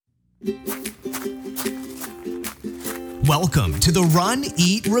Welcome to the Run,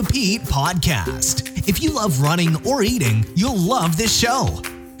 Eat, Repeat podcast. If you love running or eating, you'll love this show.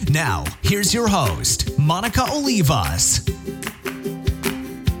 Now, here's your host, Monica Olivas.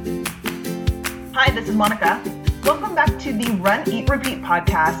 Hi, this is Monica. Welcome back to the Run, Eat, Repeat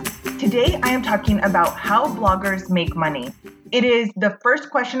podcast. Today, I am talking about how bloggers make money. It is the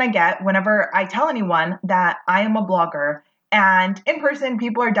first question I get whenever I tell anyone that I am a blogger. And in person,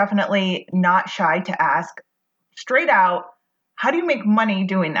 people are definitely not shy to ask straight out, how do you make money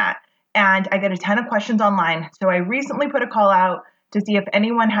doing that? And I get a ton of questions online. So I recently put a call out to see if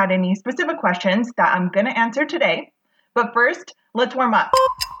anyone had any specific questions that I'm going to answer today. But first, let's warm up.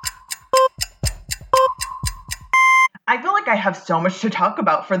 I feel like I have so much to talk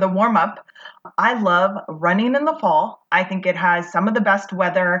about for the warm up. I love running in the fall. I think it has some of the best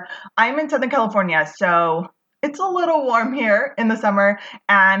weather. I'm in Southern California, so it's a little warm here in the summer.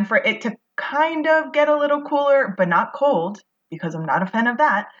 And for it to kind of get a little cooler, but not cold, because I'm not a fan of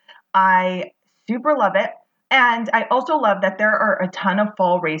that, I super love it. And I also love that there are a ton of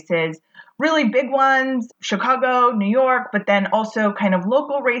fall races, really big ones, Chicago, New York, but then also kind of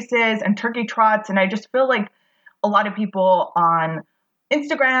local races and turkey trots. And I just feel like a lot of people on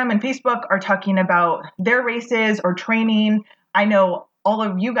Instagram and Facebook are talking about their races or training. I know all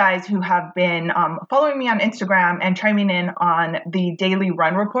of you guys who have been following me on Instagram and chiming in on the daily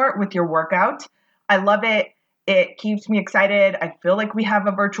run report with your workout. I love it. It keeps me excited. I feel like we have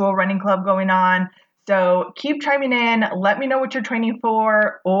a virtual running club going on. So keep chiming in. Let me know what you're training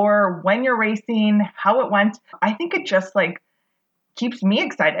for or when you're racing, how it went. I think it just keeps me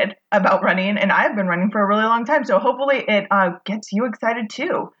excited about running, and I've been running for a really long time. So hopefully it gets you excited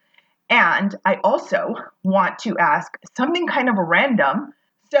too. And I also want to ask something kind of random.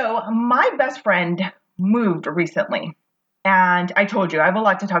 So my best friend moved recently, and I told you I have a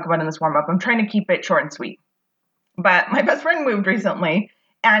lot to talk about in this warm up. I'm trying to keep it short and sweet. But my best friend moved recently,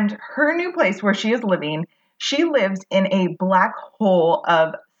 and her new place where she is living, she lives in a black hole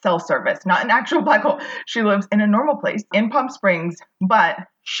of cell service, not an actual black hole. She lives in a normal place in Palm Springs, but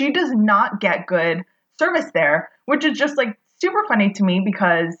she does not get good service there, which is just super funny to me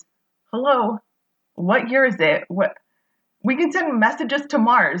because, hello, what year is it? We can send messages to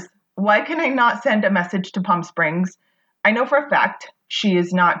Mars. Why can I not send a message to Palm Springs? I know for a fact she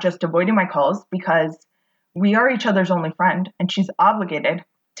is not just avoiding my calls because we are each other's only friend and she's obligated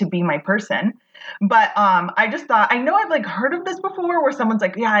to be my person. But I just thought, I know I've heard of this before where someone's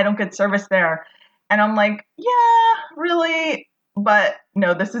like, yeah, I don't get service there. And I'm like, yeah, really? But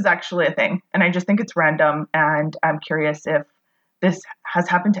no, this is actually a thing. And I just think it's random. And I'm curious if this has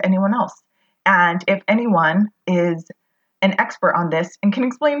happened to anyone else. And if anyone is an expert on this and can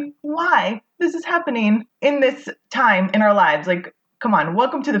explain why this is happening in this time in our lives. Come on,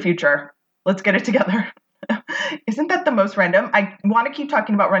 welcome to the future. Let's get it together. Isn't that the most random? I want to keep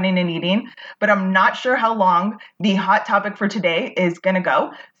talking about running and eating, but I'm not sure how long the hot topic for today is going to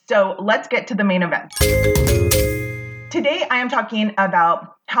go. So let's get to the main event. Today, I am talking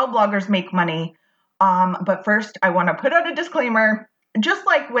about how bloggers make money. But first, I want to put out a disclaimer. Just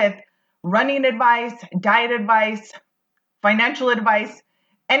like with running advice, diet advice, financial advice,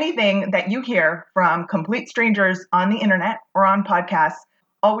 anything that you hear from complete strangers on the internet or on podcasts,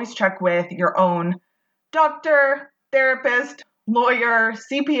 always check with your own doctor, therapist, lawyer,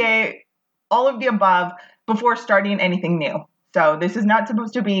 CPA, all of the above before starting anything new. So this is not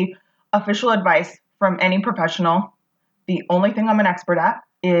supposed to be official advice from any professional. The only thing I'm an expert at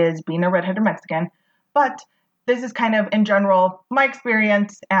is being a redheaded Mexican. But this is kind of, in general, my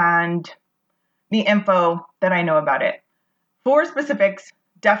experience and the info that I know about it. For specifics,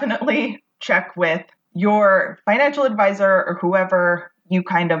 definitely check with your financial advisor or whoever you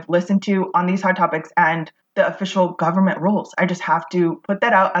kind of listen to on these hot topics and the official government rules. I just have to put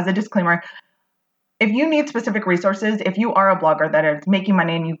that out as a disclaimer. If you need specific resources, if you are a blogger that is making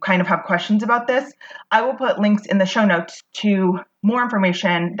money and you kind of have questions about this, I will put links in the show notes to more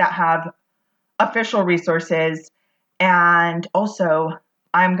information that have official resources. And also,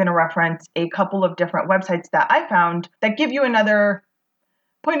 I'm going to reference a couple of different websites that I found that give you another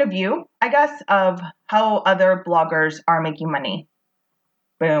point of view, I guess, of how other bloggers are making money.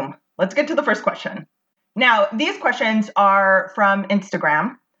 Boom. Let's get to the first question. Now, these questions are from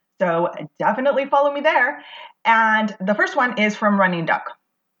Instagram, so definitely follow me there. And the first one is from Running Duck.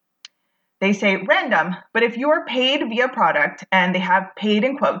 They say, random, but if you are paid via product, and they have paid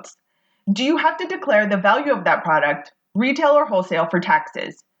in quotes, do you have to declare the value of that product, retail or wholesale, for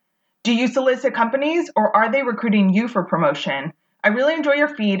taxes? Do you solicit companies, or are they recruiting you for promotion? I really enjoy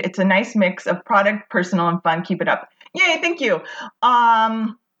your feed. It's a nice mix of product, personal, and fun. Keep it up. Yay, thank you.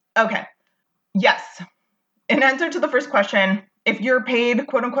 Okay. Yes. In answer to the first question, if you're paid,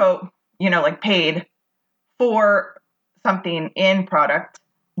 quote unquote, like paid for something in product,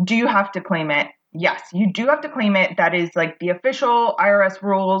 do you have to claim it? Yes, you do have to claim it. That is like the official IRS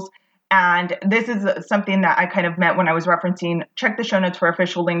rules. And this is something that I kind of meant when I was referencing, check the show notes for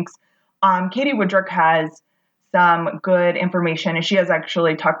official links. Katie Woodrick has some good information, and she has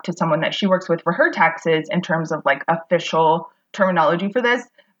actually talked to someone that she works with for her taxes in terms of like official terminology for this.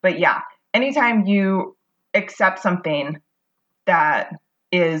 But yeah, anytime you accept something that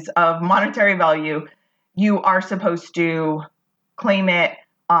is of monetary value, you are supposed to claim it,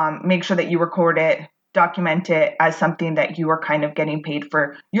 make sure that you record it, document it as something that you are kind of getting paid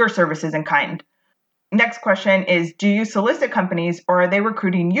for your services in kind. Next question is, do you solicit companies or are they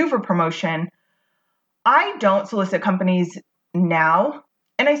recruiting you for promotion? I don't solicit companies now.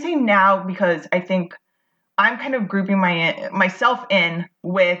 And I say now because I think I'm kind of grouping myself in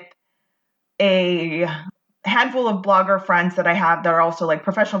with a handful of blogger friends that I have that are also like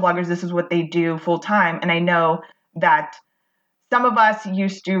professional bloggers. This is what they do full time. And I know that some of us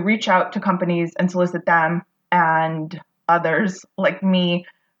used to reach out to companies and solicit them, and others like me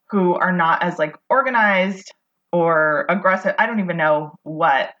who are not as like organized or aggressive. I don't even know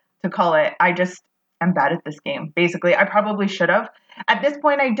what to call it. I just am bad at this game. Basically, I probably should have. At this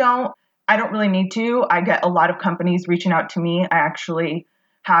point, I don't really need to. I get a lot of companies reaching out to me. I actually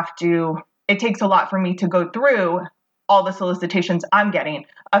have to, it takes a lot for me to go through all the solicitations I'm getting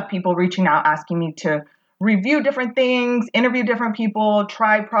of people reaching out, asking me to review different things, interview different people,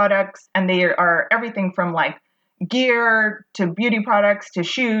 try products, and they are everything from like gear to beauty products to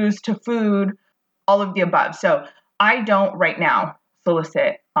shoes to food, all of the above. So I don't right now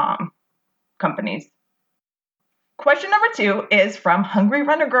solicit companies. Question number 2 is from Hungry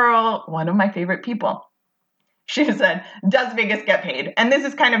Runner Girl, one of my favorite people. She said, does Vegas get paid? And this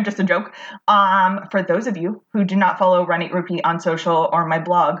is kind of just a joke. For those of you who do not follow Run, Eat, Repeat on social or my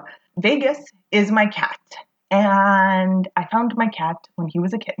blog, Vegas is my cat. And I found my cat when he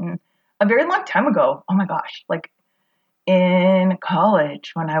was a kitten a very long time ago. Oh my gosh, like in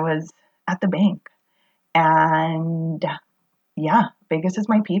college when I was at the bank. And yeah, Vegas is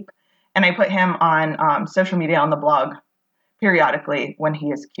my peep. And I put him on social media on the blog periodically when he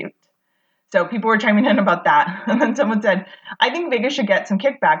is cute. So people were chiming in about that. And then someone said, I think Vegas should get some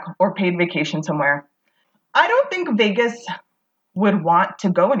kickback or paid vacation somewhere. I don't think Vegas would want to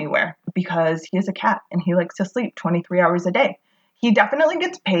go anywhere because he is a cat and he likes to sleep 23 hours a day. He definitely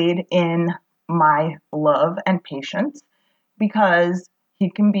gets paid in my love and patience because he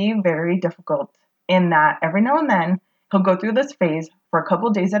can be very difficult in that every now and then he'll go through this phase for a couple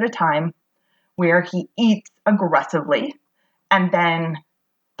of days at a time where he eats aggressively and then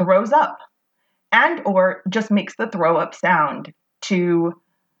throws up and or just makes the throw up sound to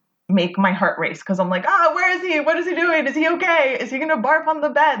make my heart race because I'm like, where is he? What is he doing? Is he okay? Is he going to barf on the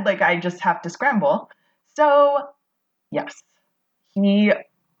bed? Like, I just have to scramble. So, yes, he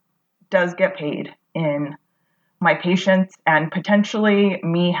does get paid in my patience and potentially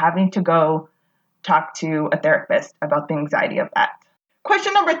me having to go talk to a therapist about the anxiety of that.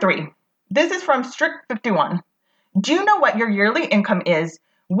 Question number 3. This is from Strict51. Do you know what your yearly income is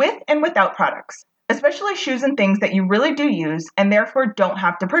with and without products, especially shoes and things that you really do use and therefore don't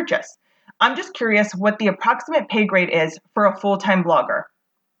have to purchase? I'm just curious what the approximate pay grade is for a full-time blogger.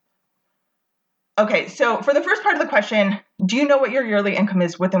 Okay, so for the first part of the question, do you know what your yearly income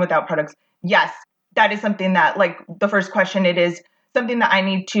is with and without products? Yes, that is something that, like the first question, it is something that I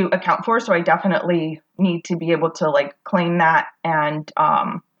need to account for. So I definitely need to be able to like claim that and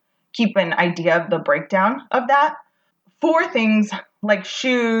keep an idea of the breakdown of that. For things like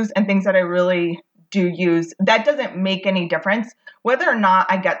shoes and things that I really do use, that doesn't make any difference. Whether or not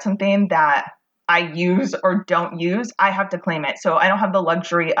I get something that I use or don't use, I have to claim it. So I don't have the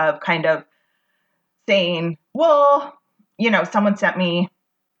luxury of kind of saying, well, someone sent me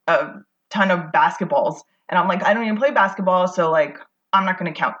a ton of basketballs and I'm like, I don't even play basketball. So like, I'm not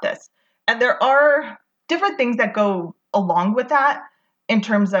going to count this. And there are different things that go along with that in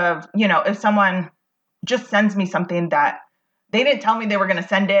terms of, if someone just sends me something that they didn't tell me they were going to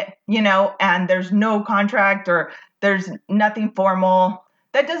send it, and there's no contract or there's nothing formal.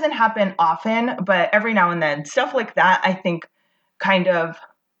 That doesn't happen often, but every now and then, stuff like that, I think kind of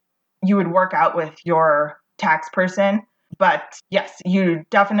you would work out with your tax person. But yes, you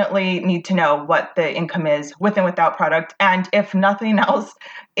definitely need to know what the income is with and without product. And if nothing else,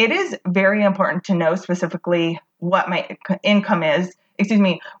 it is very important to know specifically what my income is,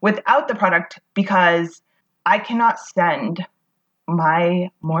 without the product, because I cannot send my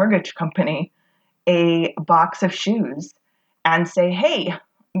mortgage company a box of shoes and say, hey,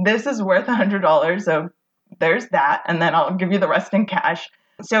 this is worth $100. So there's that. And then I'll give you the rest in cash.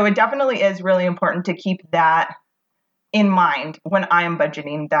 So it definitely is really important to keep that in mind when I am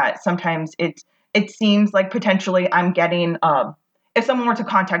budgeting, that sometimes it seems like potentially I'm getting, if someone were to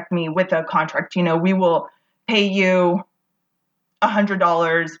contact me with a contract, we will pay you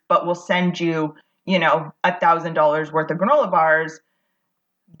 $100, but we'll send you, $1,000 worth of granola bars.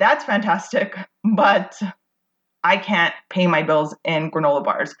 That's fantastic, but I can't pay my bills in granola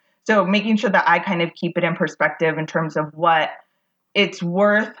bars. So making sure that I kind of keep it in perspective in terms of what it's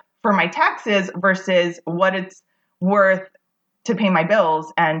worth for my taxes versus what it's worth to pay my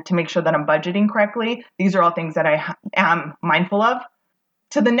bills and to make sure that I'm budgeting correctly. These are all things that I am mindful of.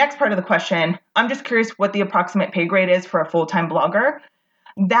 To the next part of the question, I'm just curious what the approximate pay grade is for a full-time blogger.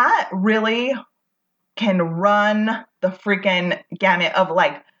 That really can run the freaking gamut of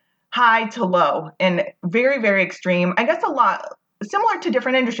like high to low and very, very extreme. I guess a lot similar to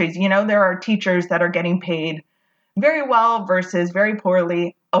different industries. There are teachers that are getting paid very well versus very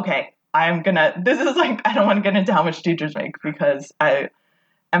poorly. Okay, I don't want to get into how much teachers make because I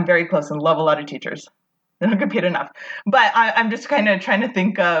am very close and love a lot of teachers. They don't get paid enough. But I'm just kind of trying to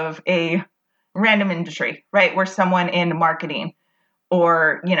think of a random industry, right? Where someone in marketing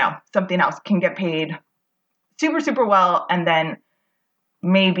or, something else can get paid super, super well. And then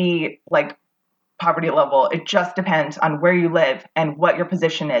maybe like poverty level. It just depends on where you live and what your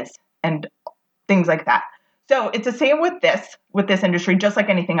position is and things like that. So it's the same with this industry, just like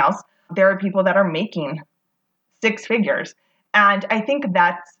anything else. There are people that are making six figures. And I think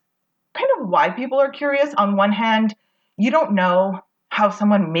that's kind of why people are curious. On one hand, you don't know how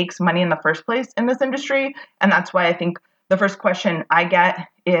someone makes money in the first place in this industry. And that's why I think the first question I get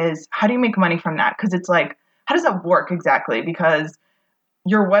is, how do you make money from that? Because it's like, how does that work exactly? Because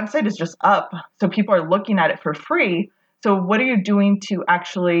your website is just up, so people are looking at it for free. So what are you doing to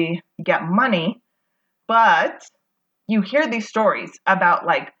actually get money? But you hear these stories about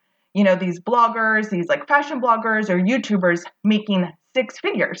like, these bloggers, these like fashion bloggers or YouTubers making six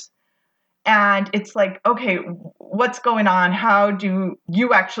figures. And it's like, okay, what's going on? How do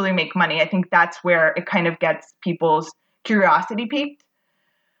you actually make money? I think that's where it kind of gets people's curiosity piqued.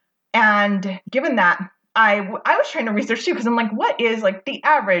 And given that, I was trying to research too, because I'm like, what is like the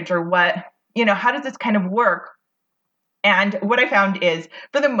average or what, how does this kind of work? And what I found is,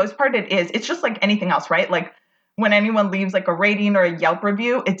 for the most part, it's just like anything else, right? Like when anyone leaves like a rating or a Yelp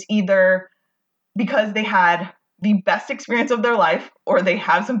review, it's either because they had the best experience of their life or they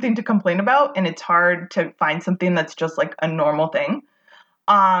have something to complain about, and it's hard to find something that's just like a normal thing.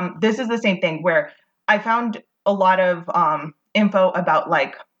 This is the same thing where I found a lot of info about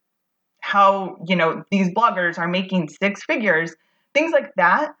like how, these bloggers are making six figures, things like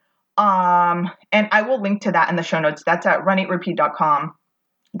that. And I will link to that in the show notes. That's at runeatrepeat.com.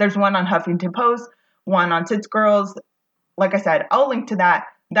 There's one on Huffington Post, one on Tits Girls. Like I said, I'll link to that.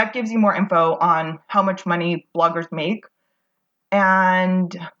 That gives you more info on how much money bloggers make.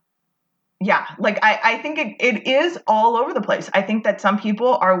 And yeah, like I think it is all over the place. I think that some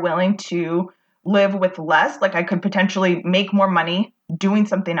people are willing to live with less. Like I could potentially make more money doing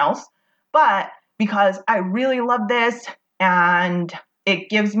something else. But because I really love this and it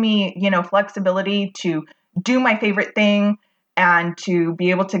gives me, flexibility to do my favorite thing and to be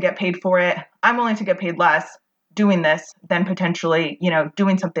able to get paid for it, I'm willing to get paid less doing this than potentially,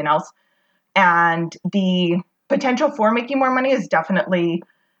 doing something else. And the potential for making more money is definitely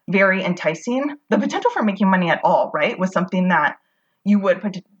very enticing. The potential for making money at all, right, with something that you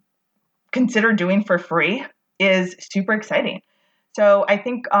would consider doing for free is super exciting. So I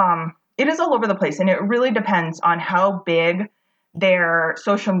think it is all over the place, and it really depends on how big their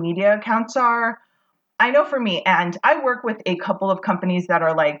social media accounts are. I know for me, and I work with a couple of companies that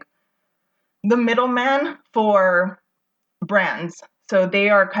are like the middleman for brands. So they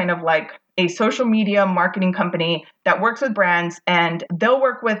are kind of like a social media marketing company that works with brands, and they'll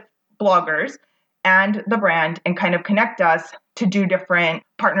work with bloggers and the brand and kind of connect us to do different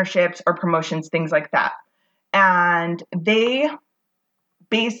partnerships or promotions, things like that. And they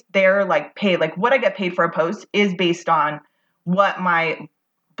base their like pay, like what I get paid for a post is based on what my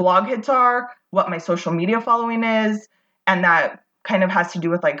blog hits are, what my social media following is. And that kind of has to do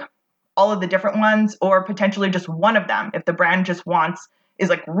with like all of the different ones, or potentially just one of them. If the brand just is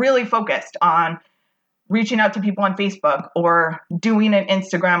like really focused on reaching out to people on Facebook or doing an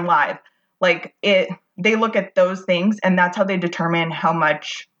Instagram live, they look at those things and that's how they determine how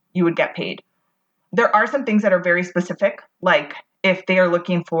much you would get paid. There are some things that are very specific, like if they are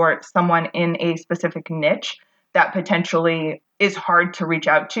looking for someone in a specific niche that potentially is hard to reach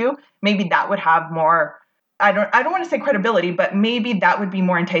out to, maybe that would have more I don't want to say credibility, but maybe that would be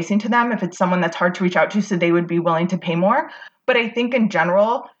more enticing to them if it's someone that's hard to reach out to, so they would be willing to pay more. But I think in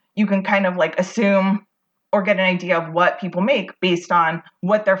general, you can kind of like assume or get an idea of what people make based on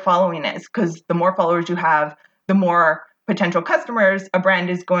what their following is. Because the more followers you have, the more potential customers a brand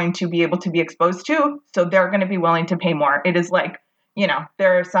is going to be able to be exposed to. So they're going to be willing to pay more. It is like,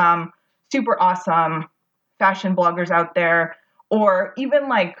 there are some super awesome fashion bloggers out there, or even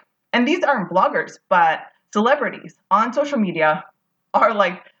like, and these aren't bloggers, but celebrities on social media are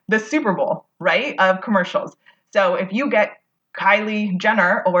like the Super Bowl, right, of commercials. So if you get Kylie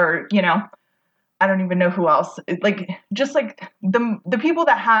Jenner or, I don't even know who else, like just like the people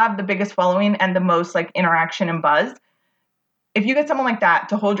that have the biggest following and the most like interaction and buzz, if you get someone like that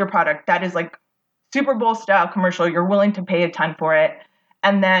to hold your product, that is like Super Bowl style commercial, you're willing to pay a ton for it.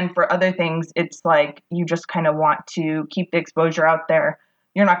 And then for other things, it's like you just kind of want to keep the exposure out there.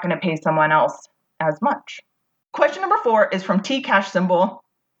 You're not going to pay someone else as much. Question number 4 is from T Cash Symbol.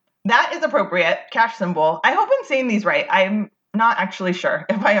 That is appropriate, Cash Symbol. I hope I'm saying these right. I'm not actually sure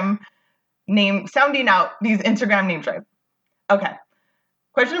if I am sounding out these Instagram names right. Okay.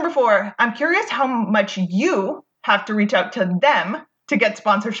 Question number 4. I'm curious how much you have to reach out to them to get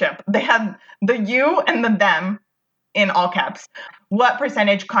sponsorship. They have the you and the them in all caps. What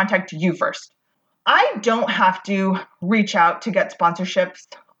percentage contact you first? I don't have to reach out to get sponsorships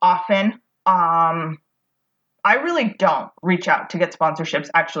often. I really don't reach out to get sponsorships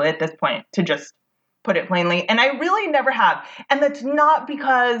actually at this point, to just put it plainly. And I really never have. And that's not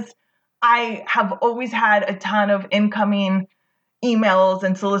because I have always had a ton of incoming emails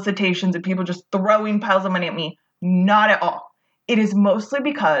and solicitations of people just throwing piles of money at me. Not at all. It is mostly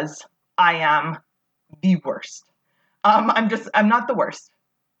because I am the worst. I'm not the worst,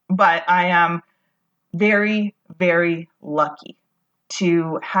 but I am very, very lucky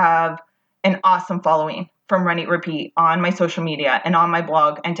to have an awesome following from Run, Eat, Repeat on my social media and on my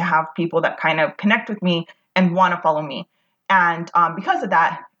blog, and to have people that kind of connect with me and want to follow me. And because of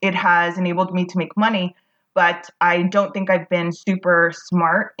that, it has enabled me to make money, but I don't think I've been super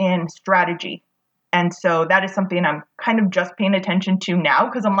smart in strategy. And so that is something I'm kind of just paying attention to now,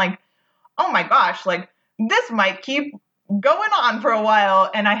 because I'm like, oh my gosh, like this might keep going on for a while.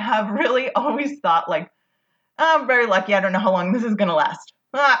 And I have really always thought like, I'm very lucky. I don't know how long this is going to last.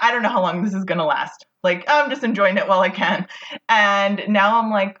 I don't know how long this is going to last. Like, I'm just enjoying it while I can. And now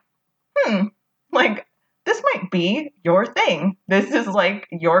I'm like, like this might be your thing. This is like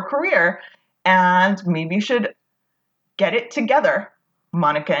your career. And maybe you should get it together,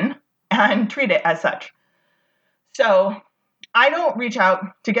 Monacan, and treat it as such. So I don't reach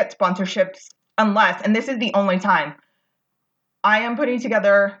out to get sponsorships unless, and this is the only time, I am putting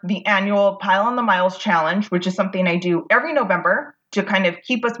together the annual Pile on the Miles challenge, which is something I do every November to kind of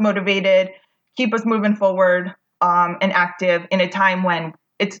keep us motivated, keep us moving forward and active in a time when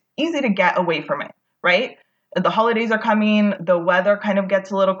it's easy to get away from it, right? The holidays are coming, the weather kind of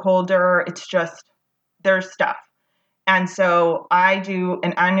gets a little colder. It's just, there's stuff. And so I do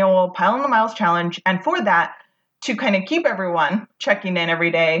an annual Pile on the Miles challenge. And for that, to kind of keep everyone checking in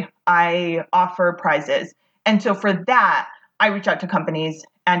every day, I offer prizes. And so for that, I reach out to companies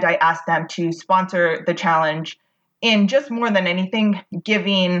and I ask them to sponsor the challenge in just more than anything,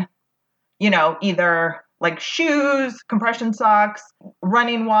 giving, either like shoes, compression socks,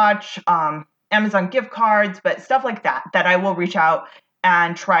 running watch, Amazon gift cards, but stuff like that I will reach out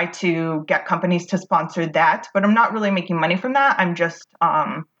and try to get companies to sponsor that. But I'm not really making money from that. I'm just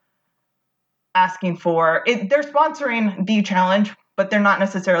asking for it. They're sponsoring the challenge, but they're not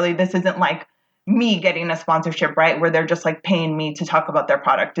necessarily, this isn't like me getting a sponsorship, right? Where they're just like paying me to talk about their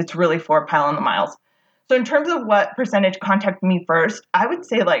product. It's really for Pile on the Miles. So in terms of what percentage contact me first, I would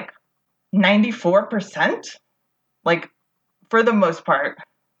say like 94%. Like for the most part,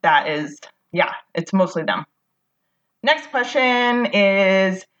 that is, it's mostly them. Next question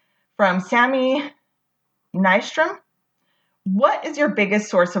is from Sammy Nystrom. What is your biggest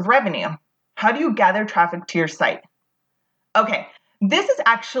source of revenue? How do you gather traffic to your site? Okay, this is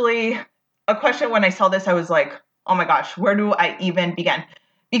actually a question. When I saw this, I was like, oh my gosh, where do I even begin?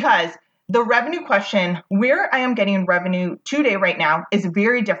 Because the revenue question, where I am getting revenue today right now, is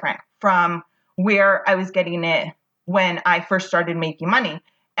very different from where I was getting it when I first started making money.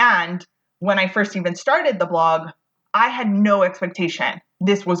 And when I first even started the blog, I had no expectation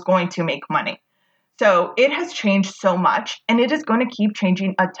this was going to make money. So it has changed so much, and it is going to keep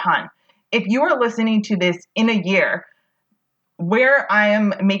changing a ton. If you are listening to this in a year where I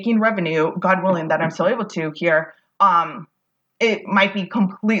am making revenue, God willing that I'm still able to here, it might be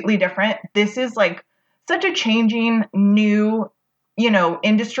completely different. This is like such a changing new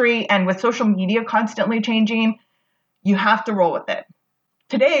industry, and with social media constantly changing, you have to roll with it.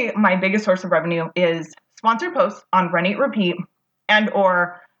 Today, my biggest source of revenue is sponsored posts on Run Eat Repeat and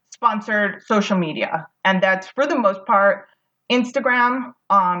or sponsored social media. And that's for the most part Instagram,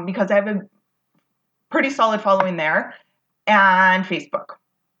 because I have a pretty solid following there, and Facebook.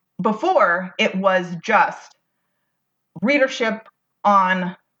 Before, it was just readership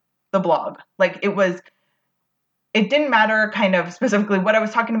on the blog. It didn't matter kind of specifically what I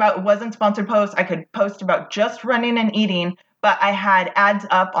was talking about. It wasn't sponsored posts. I could post about just running and eating, but I had ads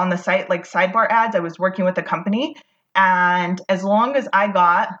up on the site, like sidebar ads. I was working with a company. And as long as I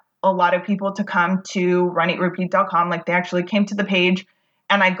got a lot of people to come to runeatrepeat.com, like they actually came to the page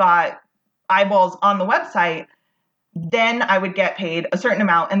and I got eyeballs on the website, then I would get paid a certain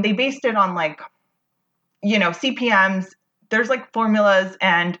amount. And they based it on CPMs. There's formulas,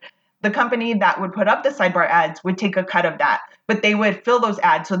 and the company that would put up the sidebar ads would take a cut of that, but they would fill those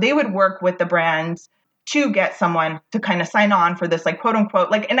ads. So they would work with the brands to get someone to kind of sign on for this, quote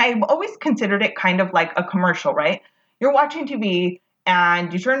unquote, and I've always considered it kind of like a commercial, right? You're watching TV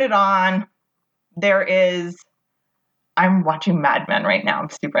and you turn it on. I'm watching Mad Men right now. I'm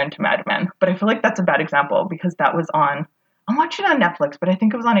super into Mad Men, but I feel like that's a bad example because I'm watching it on Netflix, but I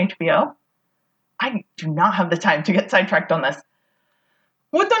think it was on HBO. I do not have the time to get sidetracked on this.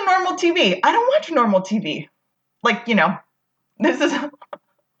 With the normal TV, I don't watch normal TV. This is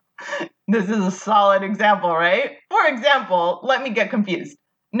this is a solid example, right? For example, let me get confused.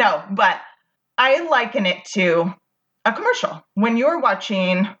 No, but I liken it to a commercial. When you're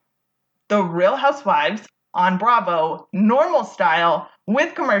watching The Real Housewives on Bravo, normal style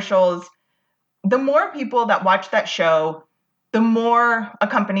with commercials, the more people that watch that show, the more a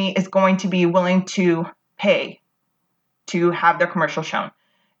company is going to be willing to pay to have their commercial shown.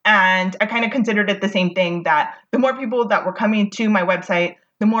 And I kind of considered it the same thing, that the more people that were coming to my website,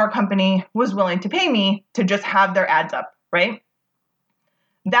 the more a company was willing to pay me to just have their ads up, right?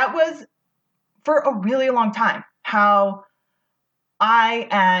 That was for a really long time how I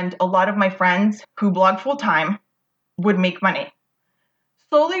and a lot of my friends who blog full time would make money.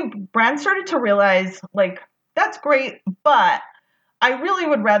 Slowly, brands started to realize, that's great, but I really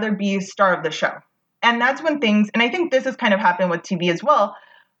would rather be star of the show. And that's when and I think this has kind of happened with TV as well,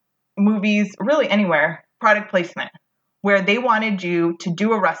 movies, really anywhere, product placement, where they wanted you to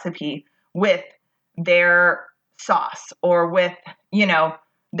do a recipe with their sauce or with,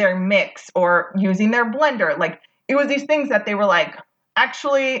 their mix or using their blender. It was these things that they were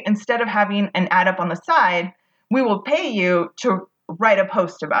actually, instead of having an ad up on the side, we will pay you to write a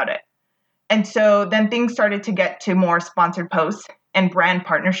post about it. And so then things started to get to more sponsored posts and brand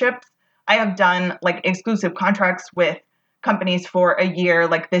partnerships. I have done exclusive contracts with companies for a year.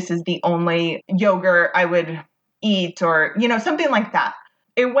 This is the only yogurt I would eat, or, something like that.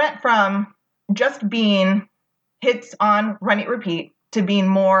 It went from just being hits on Run Eat Repeat to being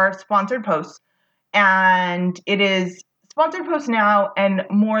more sponsored posts. And it is sponsored posts now, and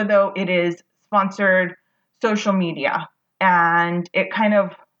more though it is sponsored social media. And it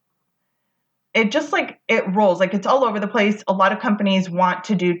just it rolls, it's all over the place. A lot of companies want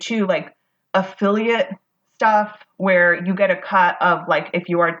to do too, affiliate stuff where you get a cut of if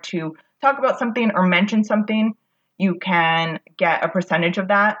you are to talk about something or mention something, you can get a percentage of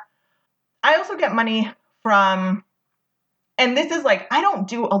that. I also get money from, and this is I don't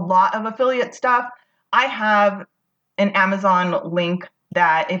do a lot of affiliate stuff. I have an Amazon link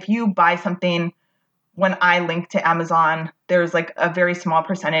that if you buy something, when I link to Amazon, there's a very small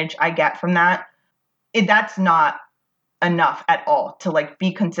percentage I get from that. That's not enough at all to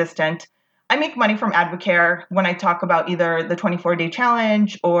be consistent. I make money from Advocare when I talk about either the 24-day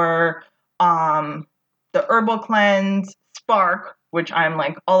challenge or the herbal cleanse, Spark, which I'm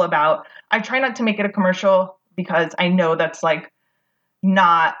all about. I try not to make it a commercial because I know that's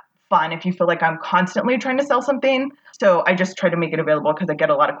not fun if you feel I'm constantly trying to sell something. So I just try to make it available because I get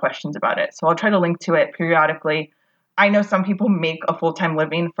a lot of questions about it. So I'll try to link to it periodically. I know some people make a full-time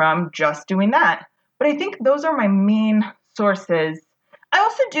living from just doing that, but I think those are my main sources. I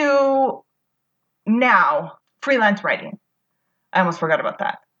also do now freelance writing. I almost forgot about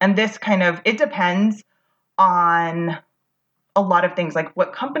that. And this it depends on a lot of things,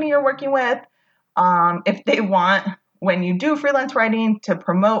 what company you're working with, if they want, when you do freelance writing, to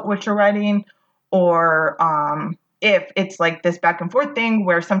promote what you're writing, or if it's this back and forth thing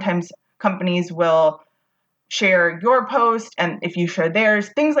where sometimes companies will share your post and if you share theirs,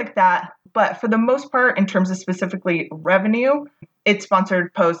 things like that. But for the most part, in terms of specifically revenue, it's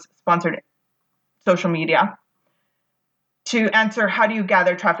sponsored posts, sponsored social media. To answer how do you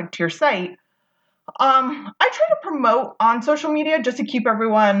gather traffic to your site, I try to promote on social media just to keep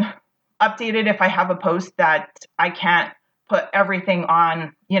everyone updated if I have a post that I can't put everything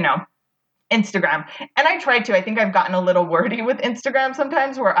on, Instagram. And I try to. I think I've gotten a little wordy with Instagram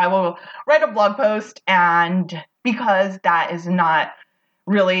sometimes where I will write a blog post, and because that is not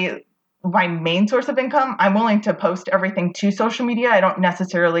really my main source of income, I'm willing to post everything to social media. I don't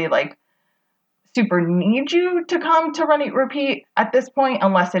necessarily super need you to come to Run Eat Repeat at this point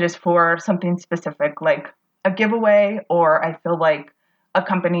unless it is for something specific like a giveaway, or I feel like a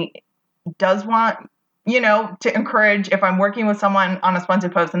company does want to encourage, if I'm working with someone on a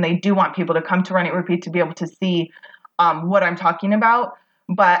sponsored post and they do want people to come to Run Eat Repeat to be able to see what I'm talking about.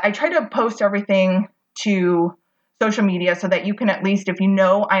 But I try to post everything to social media so that you can, at least if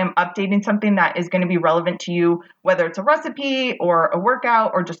I am updating something that is going to be relevant to you, whether it's a recipe or a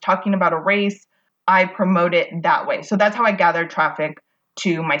workout or just talking about a race, I promote it that way. So that's how I gather traffic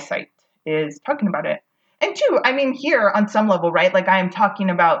to my site, is talking about it. And two, here on some level, right? I am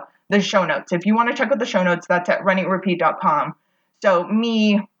talking about the show notes. If you want to check out the show notes, that's at runeatrepeat.com. So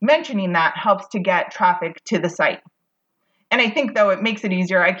me mentioning that helps to get traffic to the site. And I think, though, it makes it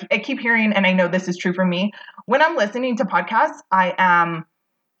easier. I keep hearing, and I know this is true for me, when I'm listening to podcasts, I am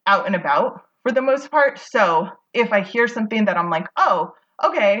out and about for the most part. So if I hear something that I'm like, oh,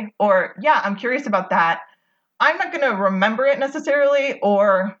 okay, or yeah, I'm curious about that, I'm not going to remember it necessarily,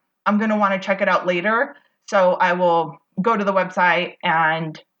 or I'm going to want to check it out later. So I will go to the website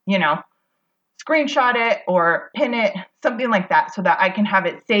and screenshot it or pin it, something like that, so that I can have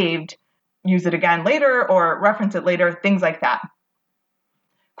it saved, use it again later, or reference it later, things like that.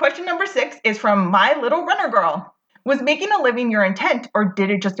 Question number 6 is from My Little Runner Girl. Was making a living your intent, or did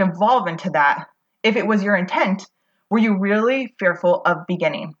it just evolve into that? If it was your intent, were you really fearful of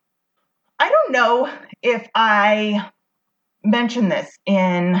beginning? I don't know if I mentioned this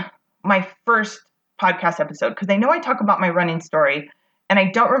in my first podcast episode, because I know I talk about my running story, and I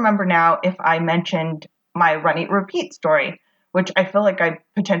don't remember now if I mentioned my Run Eat Repeat story, which I feel like I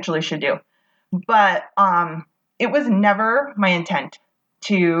potentially should do. But it was never my intent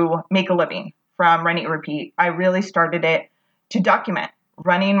to make a living from Run Eat Repeat. I really started it to document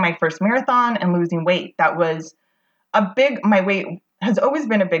running my first marathon and losing weight. That was my weight has always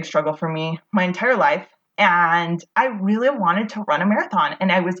been a big struggle for me my entire life. And I really wanted to run a marathon,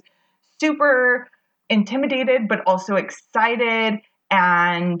 and I was super intimidated, but also excited.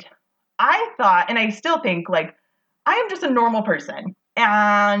 And I thought, and I still think, I am just a normal person,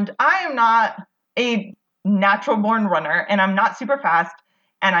 and I am not a natural born runner, and I'm not super fast,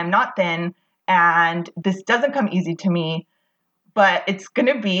 and I'm not thin, and this doesn't come easy to me, but it's going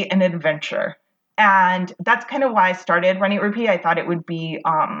to be an adventure. And that's kind of why I started Run Eat Repeat. I thought it would be,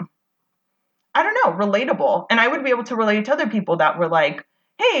 relatable. And I would be able to relate to other people that were like,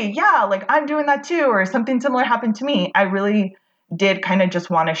 hey, yeah, I'm doing that too, or something similar happened to me. I really did kind of just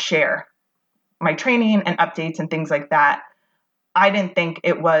want to share my training and updates and things like that. I didn't think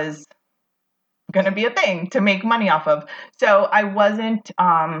it was going to be a thing to make money off of. So I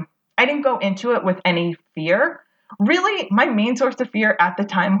didn't go into it with any fear. Really, my main source of fear at the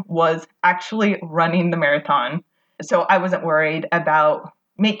time was actually running the marathon. So I wasn't worried about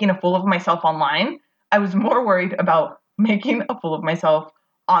making a fool of myself online. I was more worried about making a fool of myself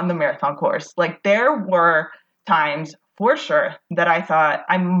on the marathon course. There were times for sure that I thought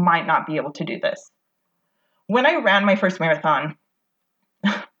I might not be able to do this. When I ran my first marathon,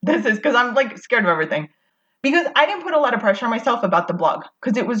 this is because I'm scared of everything, because I didn't put a lot of pressure on myself about the blog,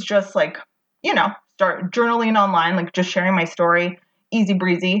 because it was just start journaling online, just sharing my story, easy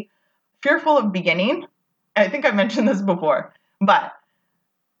breezy, fearful of beginning. I think I mentioned this before, but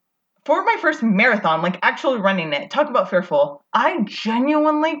for my first marathon, actually running it, talk about fearful. I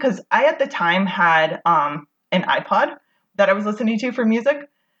genuinely, because I at the time had an iPod that I was listening to for music,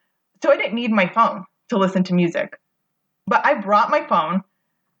 so I didn't need my phone to listen to music. But I brought my phone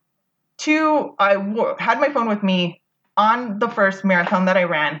I had my phone with me on the first marathon that I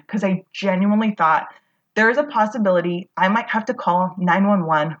ran, because I genuinely thought there is a possibility I might have to call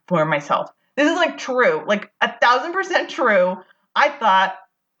 911 for myself. This is true, 1,000% true. I thought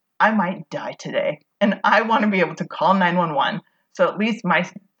I might die today, and I want to be able to call 911 so at least my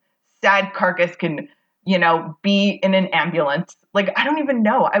sad carcass can, be in an ambulance. I don't even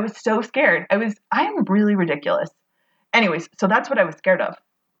know. I was so scared. I am really ridiculous. Anyways, so that's what I was scared of.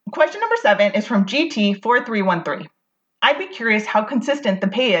 Question number 7 is from GT4313. I'd be curious how consistent the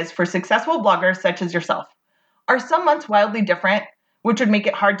pay is for successful bloggers such as yourself. Are some months wildly different, which would make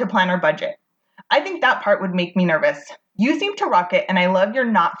it hard to plan our budget? I think that part would make me nervous. You seem to rock it, and I love your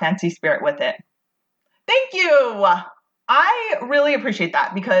not fancy spirit with it. Thank you! I really appreciate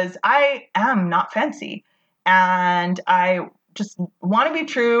that, because I am not fancy. and I just want to be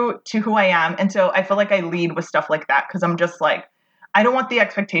true to who I am. And so I feel like I lead with stuff like that because I'm just like, I don't want the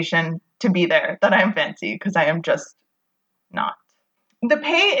expectation to be there that I am fancy because I am just not. The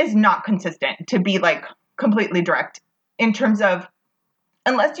pay is not consistent, to be like completely direct, in terms of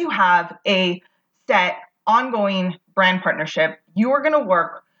unless you have a set ongoing brand partnership, you are going to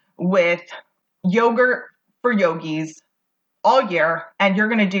work with Yogurt for Yogis all year, and you're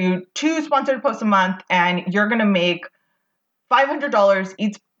going to do 2 sponsored posts a month, and you're going to make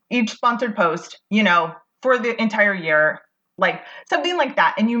 $500 each sponsored post, for the entire year, like something like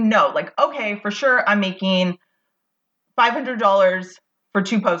that. And like, okay, for sure, I'm making $500 for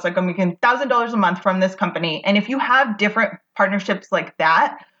 2 posts, like I'm making $1,000 a month from this company. And if you have different partnerships like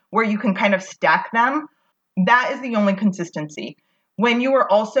that, where you can kind of stack them, that is the only consistency. When you are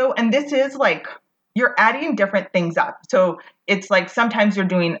also, and this is like, you're adding different things up. So it's like sometimes you're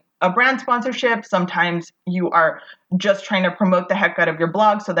doing a brand sponsorship. Sometimes you are just trying to promote the heck out of your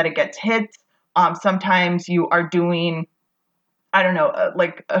blog so that it gets hits. Sometimes you are doing,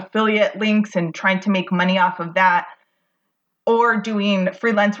 like affiliate links and trying to make money off of that, or doing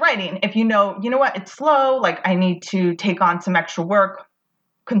freelance writing. If you know what, it's slow, like I need to take on some extra work,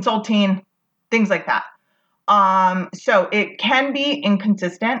 consulting, things like that. So it can be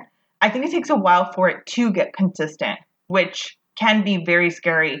inconsistent. I think it takes a while for it to get consistent, which can be very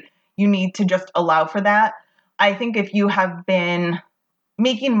scary. You need to just allow for that. I think if you have been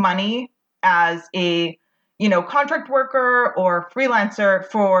making money as a, contract worker or freelancer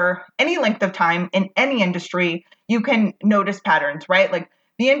for any length of time in any industry, you can notice patterns, right? Like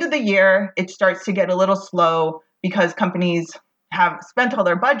the end of the year, it starts to get a little slow because companies have spent all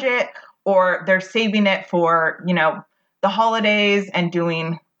their budget, or they're saving it for, the holidays and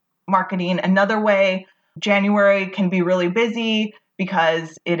doing marketing another way. January can be really busy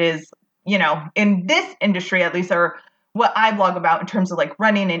because it is, in this industry, at least, or what I blog about in terms of like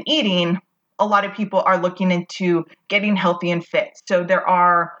running and eating, a lot of people are looking into getting healthy and fit. So there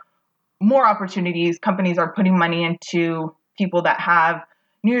are more opportunities. Companies are putting money into people that have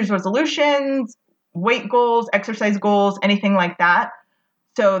New Year's resolutions, weight goals, exercise goals, anything like that.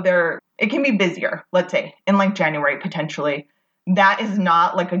 So it can be busier, let's say, in like January potentially. That is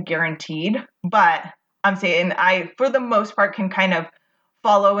not like a guaranteed, but I'm saying I, for the most part, can kind of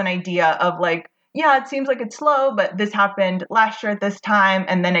follow an idea of like, yeah, it seems like it's slow, but this happened last year at this time,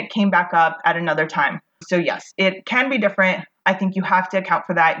 and then it came back up at another time. So yes, it can be different. I think you have to account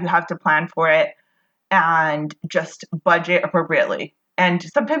for that. You have to plan for it and just budget appropriately. And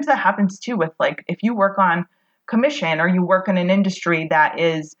sometimes that happens too with like, if you work on commission or you work in an industry that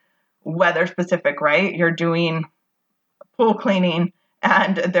is weather specific, right? You're doing pool cleaning,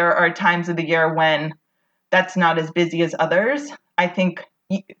 and there are times of the year when that's not as busy as others. I think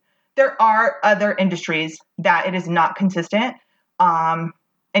there are other industries that it is not consistent, and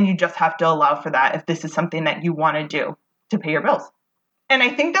you just have to allow for that if this is something that you want to do to pay your bills. And I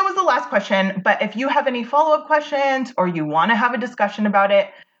think that was the last question, but if you have any follow-up questions or you want to have a discussion about it,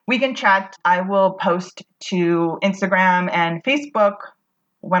 we can chat. I will post to Instagram and Facebook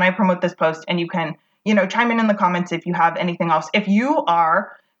when I promote this post, and you can, chime in the comments if you have anything else. If you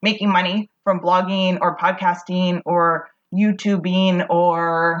are making money from blogging or podcasting or YouTubing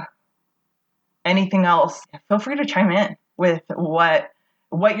or anything else, feel free to chime in with what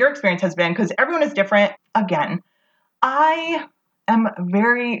your experience has been, because everyone is different. Again, I am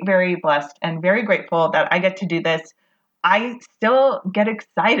very, very blessed and very grateful that I get to do this. I still get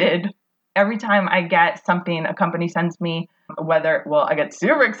excited every time I get something a company sends me, I get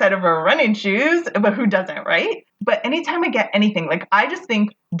super excited for running shoes, but who doesn't, right? But anytime I get anything, like I just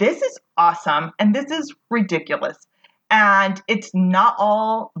think this is awesome and this is ridiculous. And it's not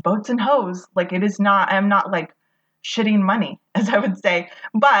all boats and hoes. Like it is not, I'm not like shitting money, as I would say,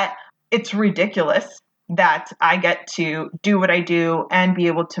 but it's ridiculous that I get to do what I do and be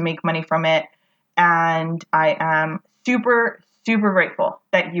able to make money from it. And I am super, super grateful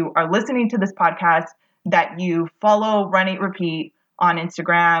that you are listening to this podcast, that you follow Run Eat Repeat on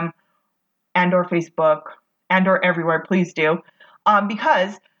Instagram and or Facebook and or everywhere. Please do.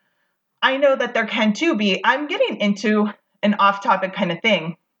 Because I know that there can too be, I'm getting into an off-topic kind of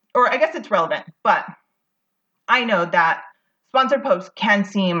thing, or I guess it's relevant, but I know that sponsored posts can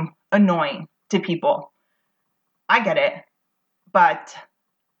seem annoying to people. I get it, but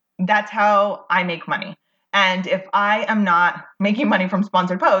that's how I make money. And if I am not making money from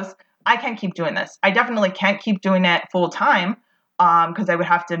sponsored posts, I can't keep doing this. I definitely can't keep doing it full time because I would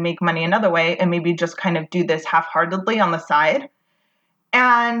have to make money another way and maybe just kind of do this half-heartedly on the side.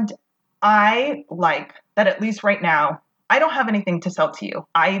 And I like that at least right now, I don't have anything to sell to you.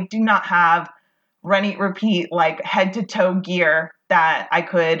 I do not have Run, Eat, Repeat, like head to toe gear that I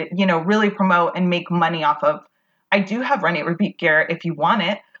could, really promote and make money off of. I do have Run, Eat, Repeat gear if you want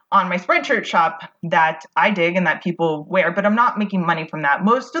it on my Spreadshirt shop that I dig and that people wear, but I'm not making money from that.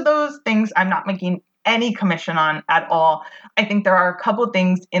 Most of those things I'm not making any commission on at all. I think there are a couple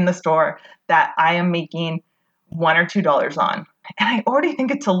things in the store that I am making $1 or $2 on. And I already think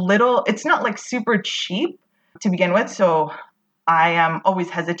it's not like super cheap to begin with. So I am always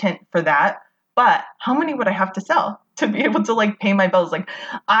hesitant for that. But how many would I have to sell to be able to like pay my bills? Like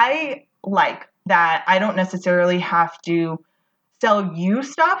I like that I don't necessarily have to sell you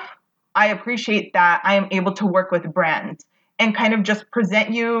stuff. I appreciate that I am able to work with brands and kind of just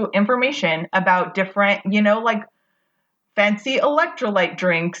present you information about different, like fancy electrolyte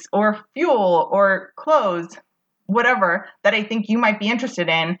drinks or fuel or clothes, whatever that I think you might be interested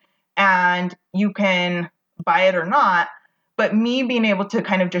in, and you can buy it or not. But me being able to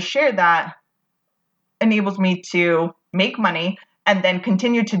kind of just share that enables me to make money and then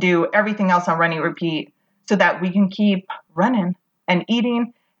continue to do everything else on Run, Eat, Repeat so that we can keep running and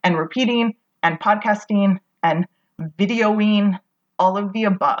eating and repeating and podcasting and videoing, all of the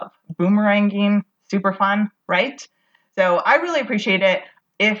above. Boomeranging, super fun, right? So I really appreciate it.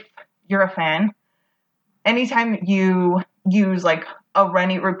 If you're a fan, anytime you use like a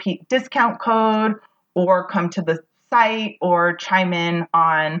Run, Eat, Repeat discount code or come to the site or chime in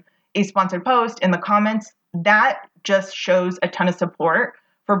on a sponsored post in the comments, that just shows a ton of support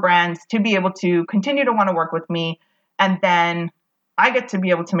for brands to be able to continue to want to work with me. And then I get to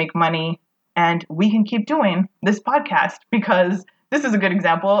be able to make money and we can keep doing this podcast, because this is a good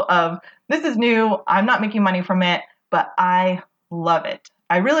example of this is new. I'm not making money from it, but I love it.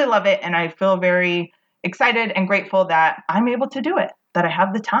 I really love it. And I feel very excited and grateful that I'm able to do it, that I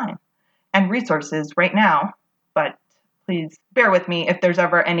have the time and resources right now. But please bear with me if there's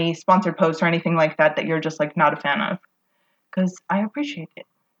ever any sponsored posts or anything like that you're just like not a fan of, because I appreciate it.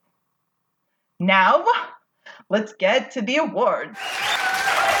 Now, let's get to the awards.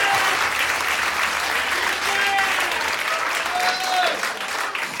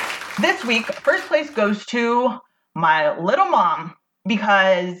 This week, first place goes to my little mom,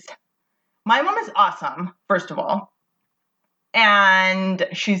 because my mom is awesome, first of all. And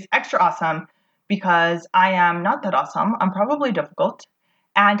she's extra awesome because I am not that awesome. I'm probably difficult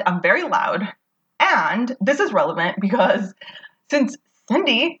and I'm very loud. And this is relevant because since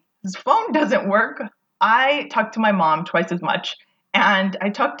Cindy's phone doesn't work, I talk to my mom twice as much. And I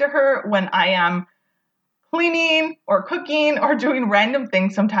talk to her when I am cleaning or cooking or doing random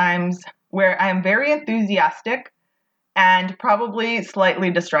things sometimes where I am very enthusiastic and probably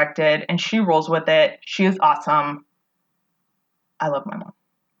slightly distracted, and she rolls with it. She is awesome. I love my mom.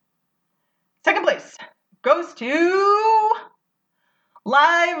 Second place goes to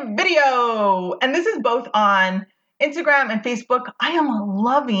live video. And this is both on Instagram and Facebook. I am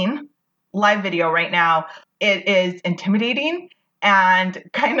loving live video right now. It is intimidating and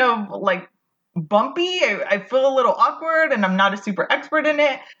kind of like bumpy. I feel a little awkward and I'm not a super expert in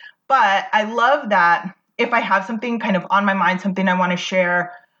it, but I love that if I have something kind of on my mind, something I want to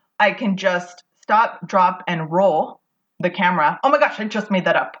share, I can just stop, drop, and roll the camera. Oh my gosh, I just made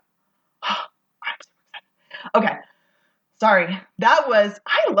that up. I'm so excited. Okay. Sorry.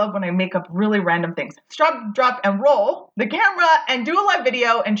 I love when I make up really random things. Stop, drop, and roll the camera and do a live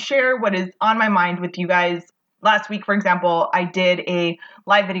video and share what is on my mind with you guys. Last week, for example, I did a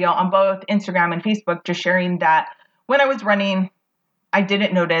live video on both Instagram and Facebook, just sharing that when I was running, I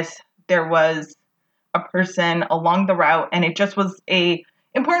didn't notice there was a person along the route, and it just was a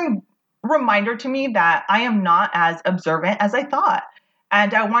important reminder to me that I am not as observant as I thought.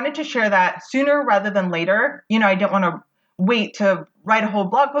 And I wanted to share that sooner rather than later. I didn't want to wait to write a whole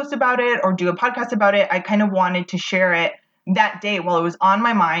blog post about it or do a podcast about it. I kind of wanted to share it that day while it was on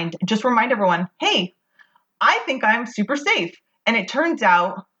my mind. Just remind everyone, hey, I think I'm super safe. And it turns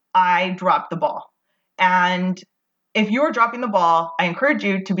out I dropped the ball. And if you're dropping the ball, I encourage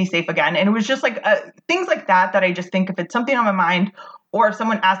you to be safe again. And it was just like things like that I just think if it's something on my mind, or if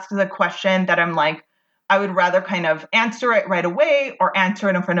someone asks a question that I'm like, I would rather kind of answer it right away or answer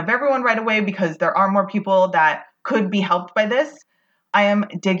it in front of everyone right away, because there are more people that could be helped by this. I am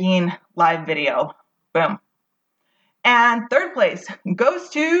digging live video. Boom. And third place goes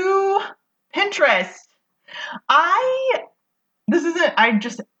to Pinterest.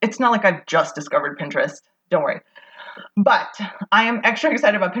 It's not like I've just discovered Pinterest. Don't worry. But I am extra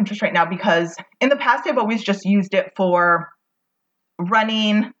excited about Pinterest right now because in the past, I've always just used it for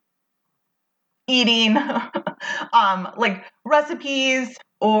running, eating, like recipes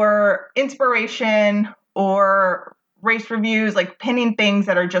or inspiration or race reviews, like pinning things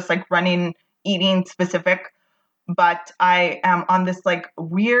that are just like running eating specific, but I am on this like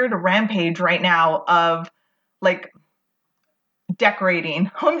weird rampage right now of like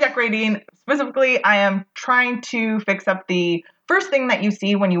home decorating. Specifically, I am trying to fix up the first thing that you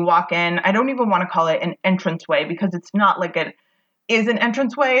see when you walk in. I don't even want to call it an entranceway because it's not like it is an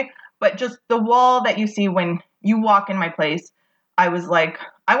entranceway, but just the wall that you see when you walk in my place. I was like,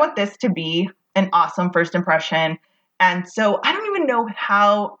 I want this to be an awesome first impression. And so I don't even know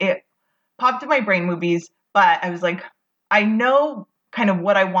how it popped in my brain, movies, but I was like, I know kind of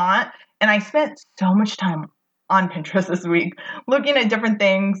what I want. And I spent so much time on Pinterest this week, looking at different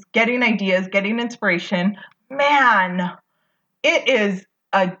things, getting ideas, getting inspiration. Man, it is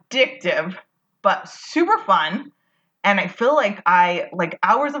addictive, but super fun. And I feel like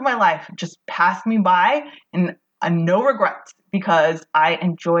hours of my life just passed me by and no regrets because I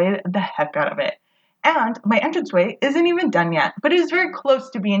enjoyed the heck out of it. And my entranceway isn't even done yet, but it is very close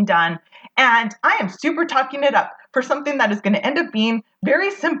to being done. And I am super talking it up for something that is going to end up being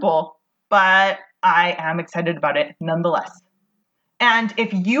very simple, but I am excited about it nonetheless. And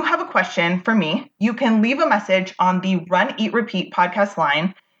if you have a question for me, you can leave a message on the Run, Eat, Repeat podcast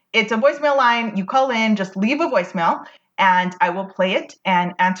line. It's a voicemail line. You call in, just leave a voicemail, and I will play it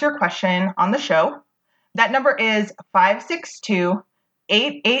and answer your question on the show. That number is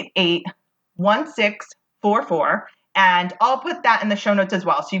 562-888-1644. And I'll put that in the show notes as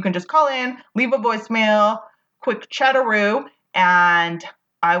well. So you can just call in, leave a voicemail, quick chatteroo, and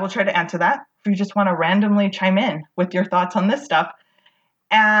I will try to answer that if you just want to randomly chime in with your thoughts on this stuff.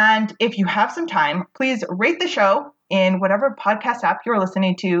 And if you have some time, please rate the show in whatever podcast app you're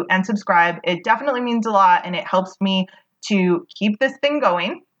listening to and subscribe. It definitely means a lot and it helps me to keep this thing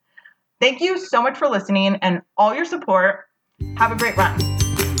going. Thank you so much for listening and all your support. Have a great run.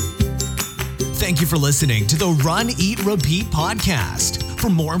 Thank you for listening to the Run, Eat, Repeat podcast. For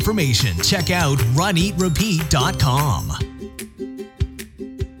more information, check out runeatrepeat.com.